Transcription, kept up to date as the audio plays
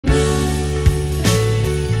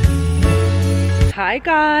Hi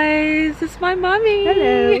guys, it's my mummy.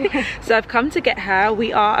 Hello. So I've come to get her.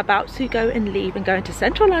 We are about to go and leave and go into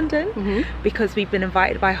central London because we've been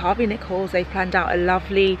invited by Harvey Nichols. They've planned out a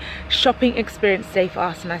lovely shopping experience day for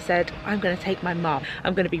us, and I said I'm going to take my mum.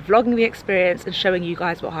 I'm going to be vlogging the experience and showing you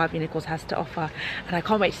guys what Harvey Nichols has to offer, and I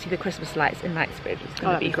can't wait to see the Christmas lights in Knightsbridge. It's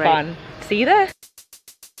going to be fun. See you there.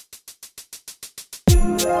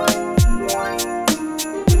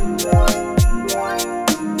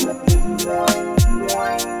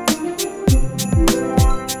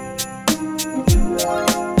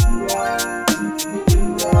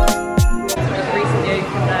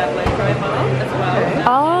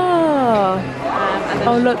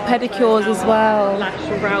 Oh look, pedicures as well. Lash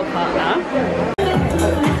and brow partner.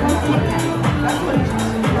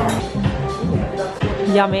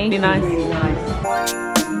 Yummy. Really nice.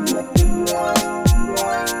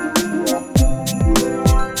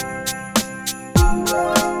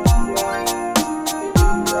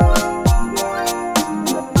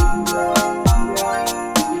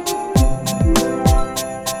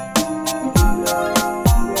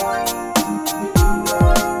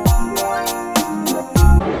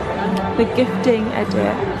 The gifting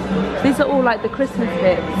edit. These are all like the Christmas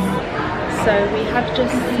bits. So we have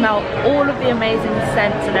just smelled all of the amazing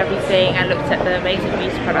scents and everything and looked at the amazing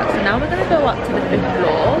beauty products. And now we're going to go up to the 5th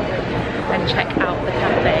floor and check out the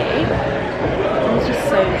cafe. There's just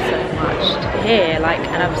so much here, like,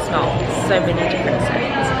 and I've smelled so many different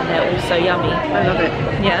scents and they're all so yummy. I love it.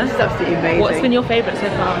 Yeah? It's absolutely amazing. What's been your favourite so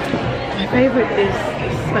far? My favourite is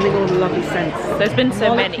smelling all the lovely scents. There's been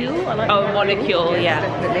so many. I like Molecule, yeah.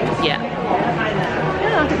 Definitely. Yeah.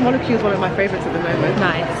 Yeah, I think Molecule is one of my favourites at the moment.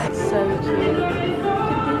 Nice. So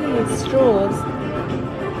cute. These straws.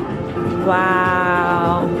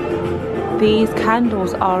 Wow. These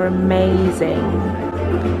candles are amazing.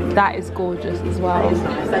 That is gorgeous as well. That is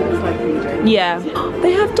nice. That looks like DJ. Yeah.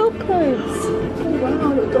 They have dog clothes. Oh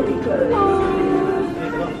wow, look, doggy clothes.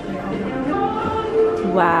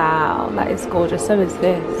 Wow, that is gorgeous. So is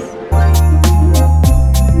this.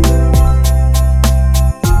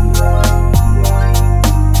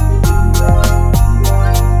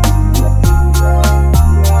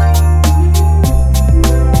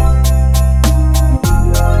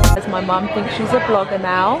 My mum thinks she's a blogger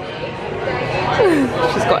now.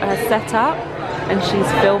 She's got her set up and she's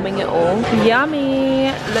filming it all.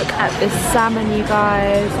 Yummy! Look at this salmon, you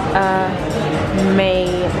guys.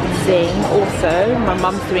 Amazing. Also, my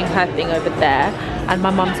mum's doing her thing over there, and my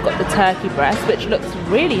mum's got the turkey breast, which looks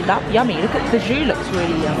really yummy. Look at the jus, looks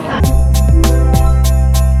really yummy.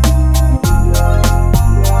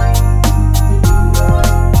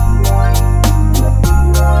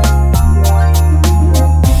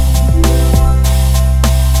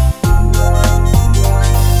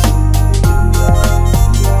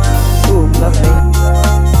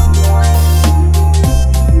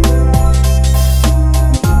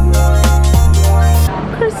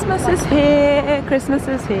 Christmas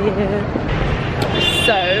is here.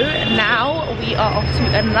 So now we are off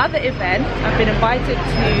to another event. I've been invited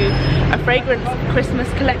to a fragrance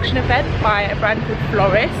Christmas collection event by a brand called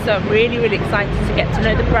Florist. So I'm really excited to get to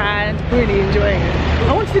know the brand. Really enjoying it.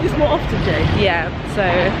 I want to do this more often, Jade. Yeah, so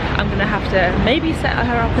I'm gonna have to maybe set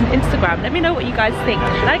her up on Instagram. Let me know what you guys think.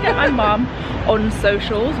 Should I get my mum on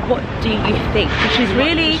socials? What do you think? She's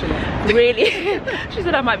really she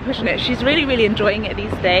said I might be pushing it. She's really enjoying it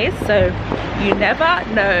these days, so you never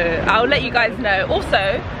know. I'll let you guys know.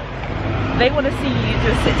 Also, they want to see you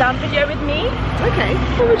do a sit down video with me. Okay.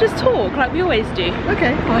 Or we just talk like we always do.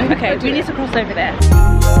 Okay, fine. Okay, we need to cross over there.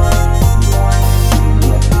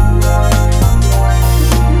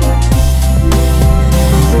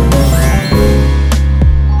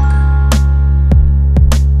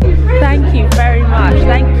 Thank you very much.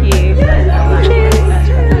 Thank you. Cheers.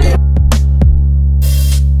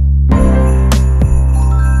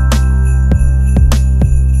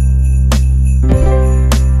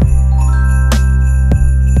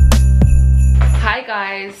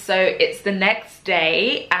 So it's the next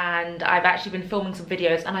day and I've actually been filming some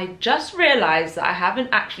videos, and I just realized that I haven't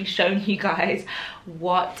actually shown you guys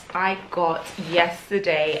what I got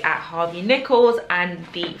yesterday at Harvey Nichols and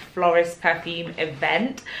the Florist perfume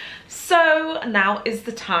event. So now is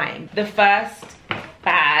the time. The first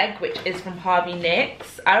bag, which is from Harvey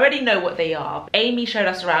Nichols, I already know what they are. Amy showed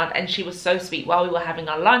us around and she was so sweet. While we were having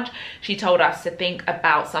our lunch, she told us to think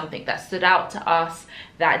about something that stood out to us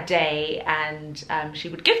that day, and she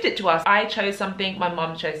would gift it to us. I chose something, my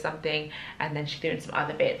mom chose something, and then she threw in some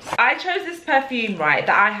other bits. I chose this perfume, right,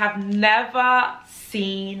 that I have never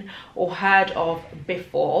seen or heard of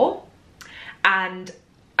before, and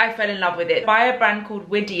I fell in love with it by a brand called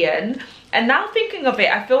Widian. And now thinking of it,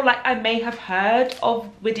 I feel like I may have heard of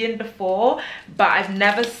Widian before, but I've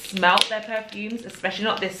never smelt their perfumes, especially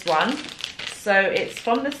not this one. So it's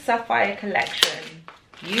from the Sapphire collection.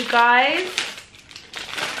 You guys,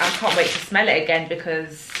 I can't wait to smell it again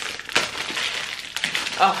because,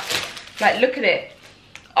 oh, like look at it.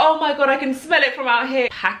 Oh my God, I can smell it from out here.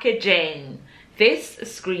 Packaging. This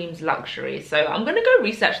screams luxury. So I'm gonna go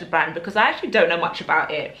research the brand because I actually don't know much about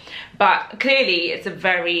it. But clearly it's a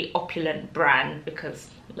very opulent brand because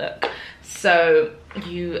look. So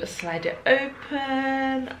you slide it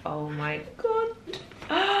open. Oh my God.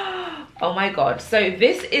 Oh my God. So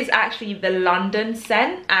this is actually the London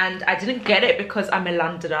scent, and I didn't get it because I'm a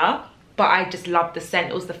Londoner, but I just love the scent.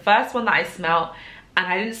 It was the first one that I smelled and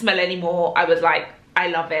I didn't smell any more. I was like, I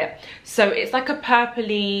love it. So it's like a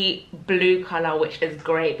purpley blue color, which is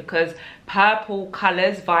great because purple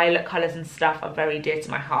colors, violet colors and stuff are very dear to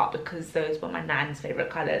my heart because those were my nan's favorite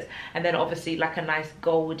colors. And then obviously like a nice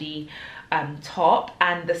goldy top.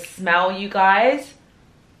 And the smell, you guys,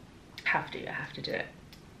 I have to do it.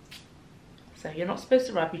 So you're not supposed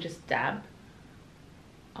to rub, you just dab.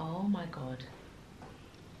 Oh my God.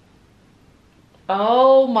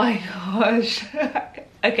 Oh my gosh.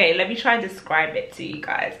 Okay, let me try and describe it to you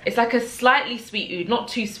guys. It's like a slightly sweet oud, not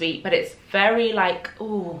too sweet, but it's very like,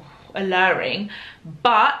 ooh, alluring.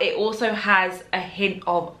 But it also has a hint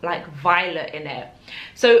of like violet in it.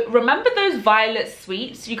 So remember those violet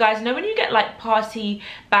sweets? You guys know when you get like party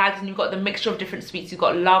bags and you've got the mixture of different sweets, you've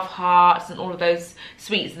got love hearts and all of those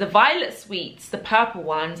sweets. The violet sweets, the purple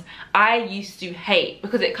ones, I used to hate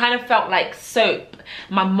because it kind of felt like soap.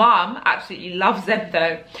 My mom absolutely loves them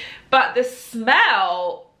though. But the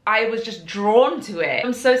smell, I was just drawn to it.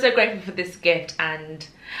 I'm so grateful for this gift, and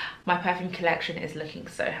my perfume collection is looking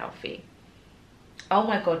so healthy. Oh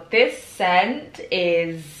my God, this scent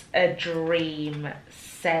is a dream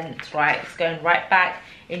scent, right? It's going right back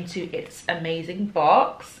into its amazing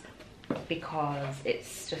box because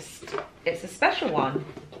it's a special one.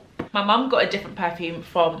 My mum got a different perfume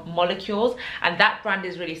from Molecules, and that brand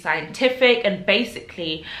is really scientific, and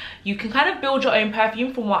basically you can kind of build your own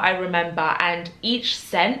perfume from what I remember, and each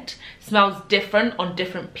scent smells different on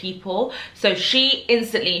different people. So she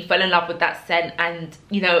instantly fell in love with that scent, and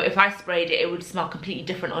you know, if I sprayed it, it would smell completely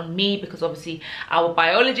different on me because obviously our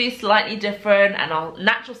biology is slightly different and our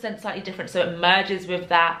natural scent slightly different, so it merges with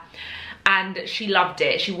that. And she loved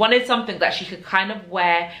it. She wanted something that she could kind of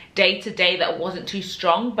wear day to day that wasn't too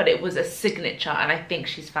strong, but it was a signature, and I think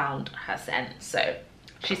she's found her scent, so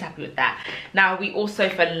she's happy with that. Now, we also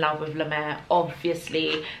fell in love with La Mer.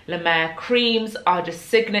 Obviously, La Mer creams are just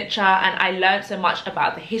signature, and I learned so much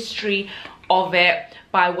about the history of it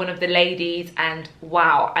by one of the ladies, and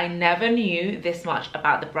wow, I never knew this much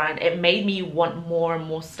about the brand. It made me want more and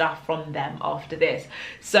more stuff from them after this.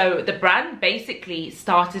 So the brand basically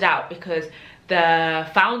started out because the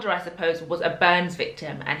founder, I suppose, was a burns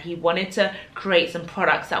victim, and he wanted to create some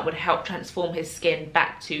products that would help transform his skin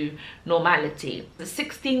back to normality. The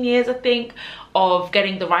 16 years, I think, of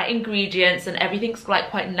getting the right ingredients, and everything's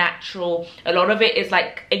like quite natural. A lot of it is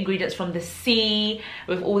like ingredients from the sea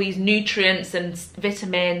with all these nutrients and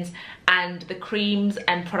vitamins, and the creams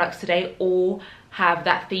and products today all have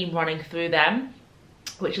that theme running through them,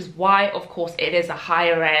 which is why, of course, it is a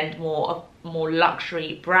higher end, more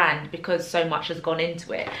luxury brand because so much has gone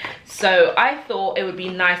into it. So I thought it would be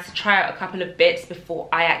nice to try out a couple of bits before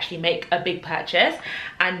I actually make a big purchase,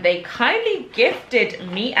 and they kindly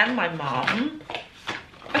gifted me and my mom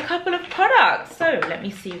a couple of products. So let me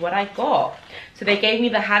see what I got. So they gave me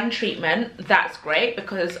the hand treatment. That's great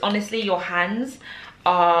because honestly, your hands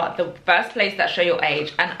are the first place that show your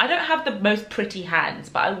age, and I don't have the most pretty hands,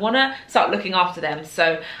 but I want to start looking after them.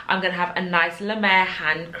 So I'm gonna have a nice La Mer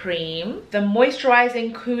hand cream, the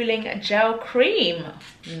moisturizing cooling gel cream.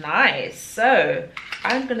 Nice. So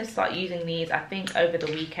I'm gonna start using these, I think, over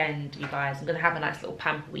the weekend, you guys. I'm gonna have a nice little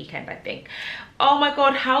pamper weekend, I think. Oh my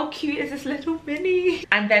God, how cute is this little mini?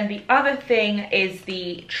 And then the other thing is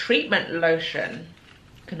the treatment lotion.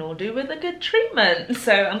 Can all do with a good treatment.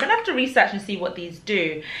 So I'm gonna have to research and see what these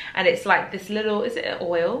do. And it's like this little, is it an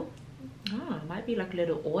oil? Oh, it might be like a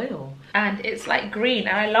little oil. And it's like green,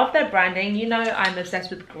 and I love their branding. You know, I'm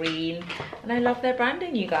obsessed with green, and I love their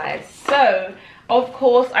branding, you guys. So of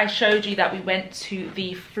course, I showed you that we went to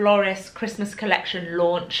the Florist Christmas collection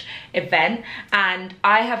launch event, and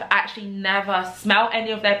I have actually never smelled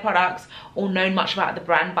any of their products or known much about the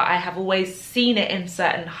brand, but I have always seen it in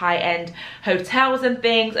certain high-end hotels and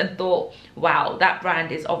things and thought, wow, that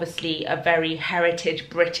brand is obviously a very heritage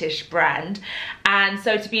British brand. And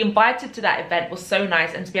so to be invited to that event was so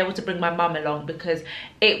nice, and to be able to bring my mum along, because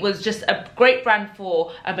it was just a great brand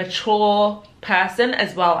for a mature person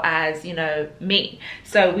as well as, you know, me.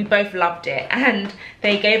 So we both loved it, and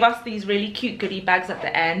they gave us these really cute goodie bags at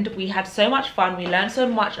the end. We had so much fun. We learned so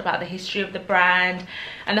much about the history of the brand,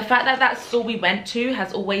 and the fact that that store we went to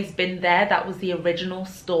has always been there. That was the original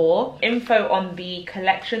store. Info on the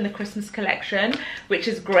collection, the Christmas collection, which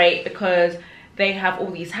is great because they have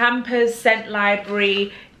all these hampers, scent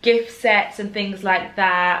library, gift sets and things like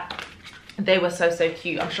that. They were so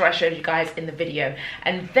cute. I'm sure I showed you guys in the video.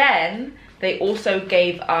 And then they also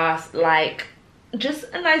gave us like just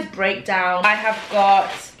a nice breakdown. I have got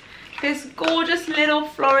this gorgeous little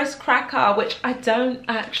florist cracker, which I don't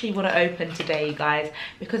actually want to open today, you guys,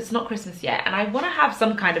 because it's not Christmas yet, and I want to have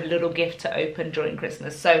some kind of little gift to open during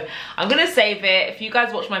Christmas. So I'm gonna save it. If you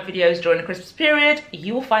guys watch my videos during the Christmas period,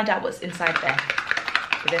 you will find out what's inside there.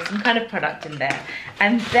 So there's some kind of product in there.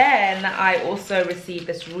 And then I also received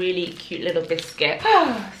this really cute little biscuit.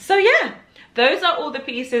 So yeah, those are all the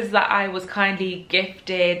pieces that I was kindly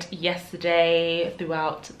gifted yesterday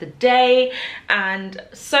throughout the day, and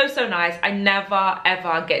so nice. I never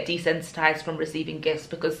ever get desensitized from receiving gifts,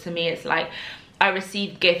 because to me it's like I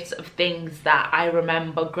receive gifts of things that I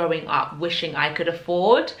remember growing up wishing I could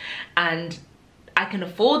afford, and I can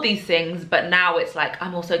afford these things, but now it's like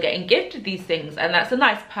I'm also getting gifted these things, and that's a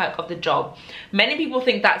nice perk of the job. Many people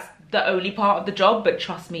think that's the only part of the job, but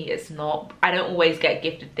trust me, it's not. I don't always get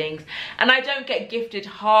gifted things, and I don't get gifted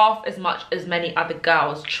half as much as many other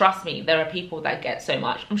girls. Trust me, there are people that get so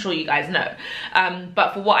much. I'm sure you guys know.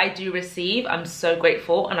 But for what I do receive, I'm so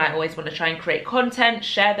grateful, and I always want to try and create content,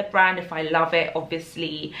 share the brand if I love it,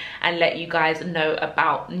 obviously, and let you guys know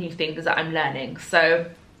about new things that I'm learning. So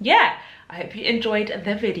yeah, I hope you enjoyed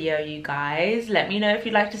the video, you guys. Let me know if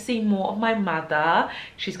you'd like to see more of my mother.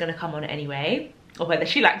 She's gonna come on anyway, or whether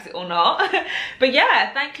she likes it or not. But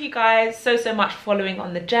yeah, thank you guys so much for following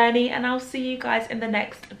on the journey, and I'll see you guys in the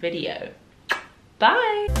next video.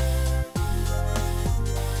 Bye.